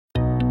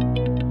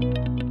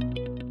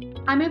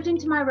I moved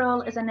into my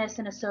role as a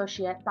nursing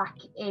associate back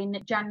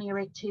in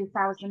January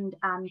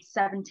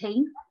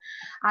 2017.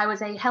 I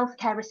was a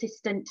healthcare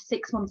assistant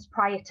 6 months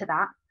prior to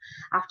that,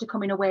 after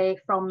coming away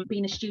from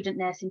being a student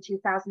nurse in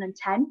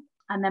 2010,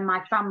 and then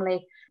my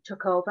family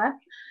took over.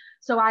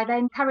 So I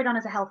then carried on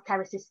as a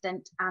healthcare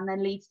assistant, and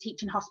then Leeds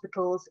Teaching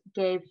Hospitals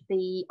gave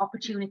the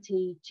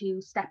opportunity to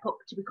step up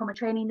to become a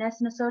trainee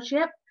nursing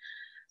associate.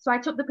 So I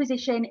took the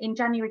position in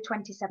January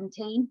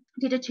 2017,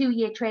 did a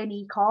 2-year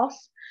trainee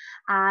course,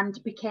 and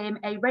became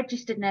a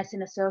registered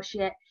nursing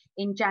associate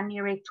in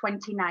January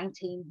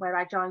 2019, where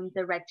I joined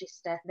the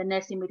register, the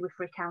Nursing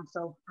Midwifery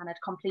Council, and had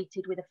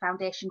completed with a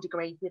foundation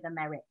degree with a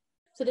merit.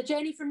 So the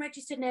journey from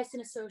registered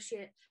nursing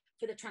associate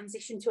for the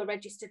transition to a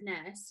registered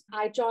nurse,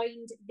 I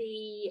joined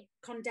the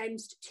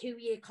condensed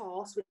 2-year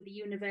course with the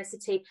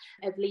University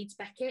of Leeds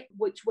Beckett,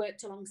 which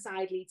worked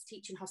alongside Leeds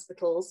Teaching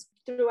Hospitals.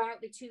 Throughout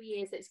the 2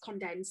 years that it's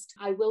condensed,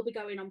 I will be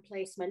going on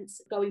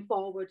placements. Going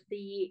forward,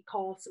 the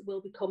course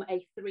will become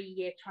a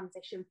 3-year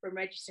transition from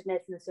registered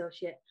nursing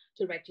associate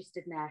to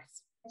registered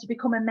nurse. To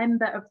become a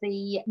member of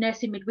the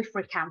Nursing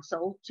Midwifery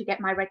Council, to get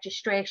my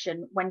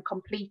registration when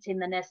completing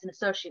the Nursing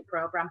Associate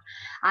programme,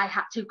 I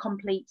had to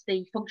complete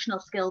the Functional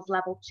Skills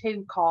Level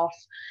 2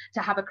 course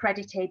to have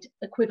accredited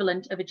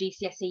equivalent of a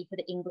GCSE for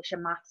the English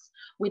and Maths.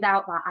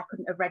 Without that, I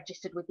couldn't have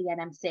registered with the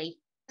NMC.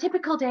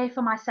 Typical day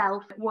for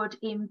myself would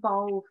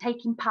involve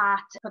taking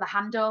part for the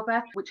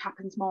handover, which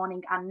happens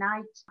morning and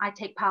night. I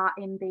take part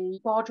in the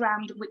board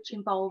round, which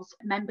involves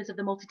members of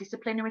the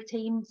multidisciplinary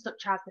team,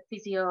 such as the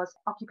physios,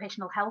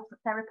 occupational health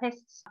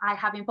therapists. I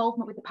have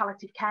involvement with the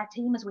palliative care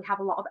team, as we have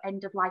a lot of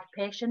end-of-life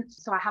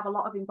patients. So I have a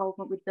lot of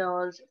involvement with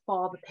those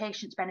for the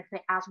patient's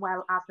benefit as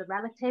well as the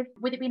relative.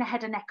 With it being a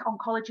head and neck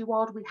oncology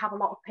ward, we have a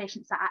lot of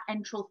patients that are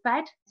enteral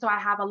fed. So I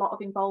have a lot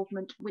of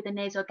involvement with the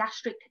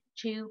nasogastric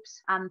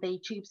tubes and the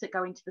tubes that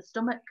go into the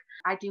stomach.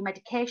 I do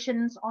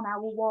medications on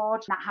our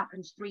ward. That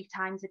happens 3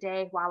 times a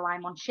day while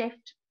I'm on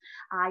shift.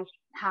 I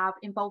have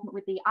involvement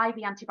with the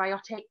IV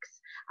antibiotics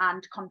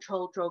and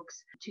controlled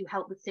drugs to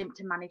help with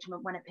symptom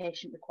management when a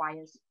patient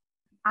requires.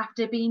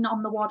 After being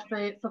on the ward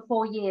for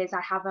 4 years,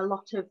 I have a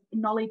lot of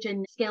knowledge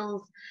and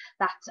skills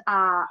that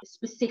are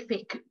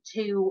specific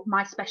to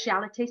my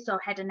speciality, so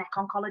head and neck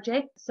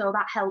oncology. So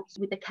that helps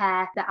with the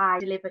care that I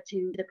deliver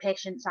to the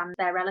patients and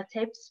their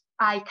relatives.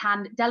 I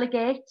can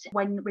delegate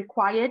when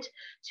required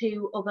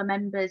to other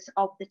members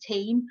of the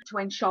team to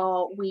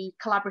ensure we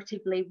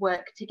collaboratively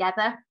work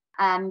together.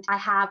 And I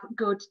have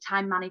good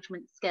time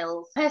management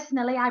skills.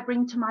 Personally, I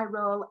bring to my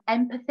role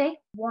empathy,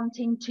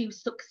 wanting to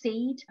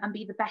succeed and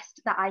be the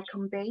best that I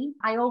can be.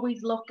 I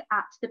always look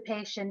at the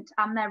patient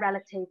and their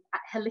relative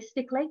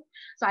holistically.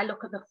 So I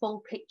look at the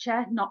full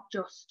picture, not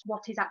just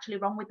what is actually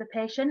wrong with the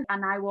patient.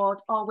 And I would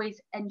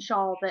always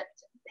ensure that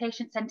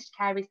patient-centred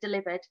care is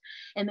delivered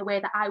in the way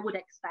that I would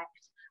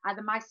expect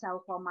either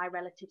myself or my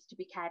relatives to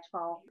be cared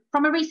for.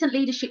 From a recent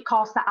leadership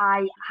course that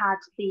I had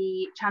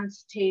the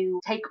chance to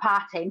take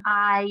part in,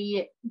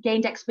 I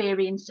gained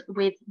experience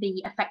with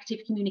the effective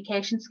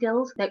communication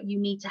skills that you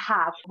need to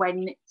have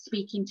when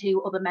speaking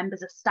to other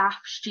members of staff,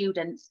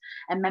 students,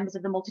 and members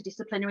of the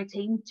multidisciplinary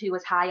team, to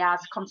as high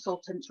as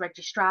consultants,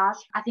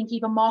 registrars. I think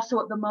even more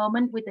so at the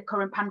moment with the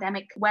current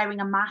pandemic,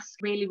 wearing a mask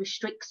really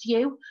restricts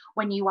you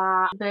when you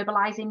are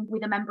verbalising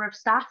with a member of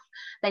staff.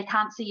 They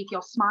can't see if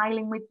you're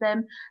smiling with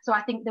them. So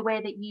I think the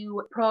way that you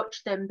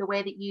approach them, the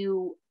way that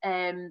you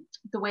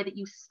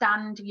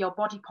stand, your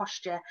body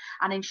posture,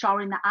 and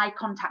ensuring that eye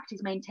contact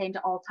is maintained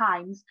at all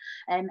times,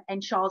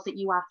 ensures that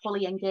you are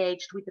fully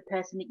engaged with the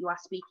person that you are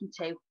speaking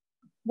to.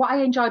 What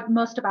I enjoyed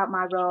most about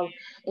my role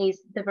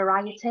is the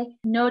variety.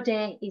 No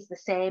day is the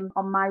same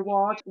on my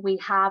ward. We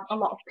have a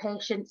lot of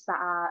patients that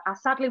are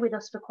sadly with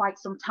us for quite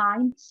some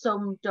time.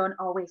 Some don't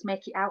always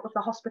make it out of the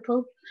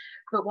hospital.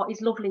 But what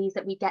is lovely is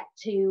that we get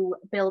to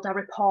build a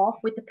rapport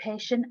with the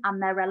patient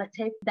and their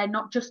relative. They're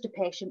not just a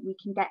patient. We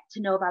can get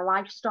to know their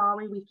life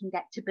story. We can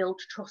get to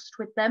build trust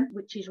with them,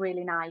 which is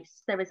really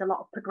nice. There is a lot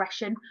of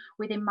progression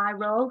within my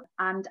role,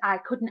 and I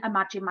couldn't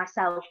imagine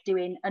myself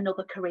doing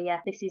another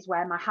career. This is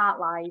where my heart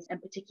lies, and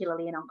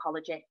particularly in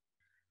oncology.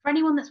 For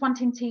anyone that's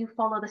wanting to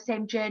follow the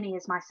same journey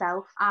as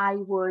myself, I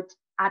would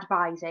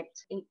advise it.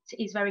 It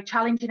is very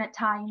challenging at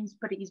times,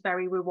 but it is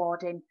very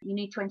rewarding. You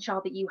need to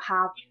ensure that you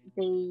have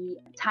the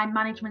time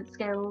management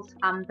skills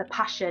and the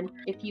passion.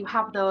 If you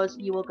have those,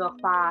 you will go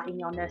far in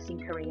your nursing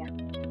career.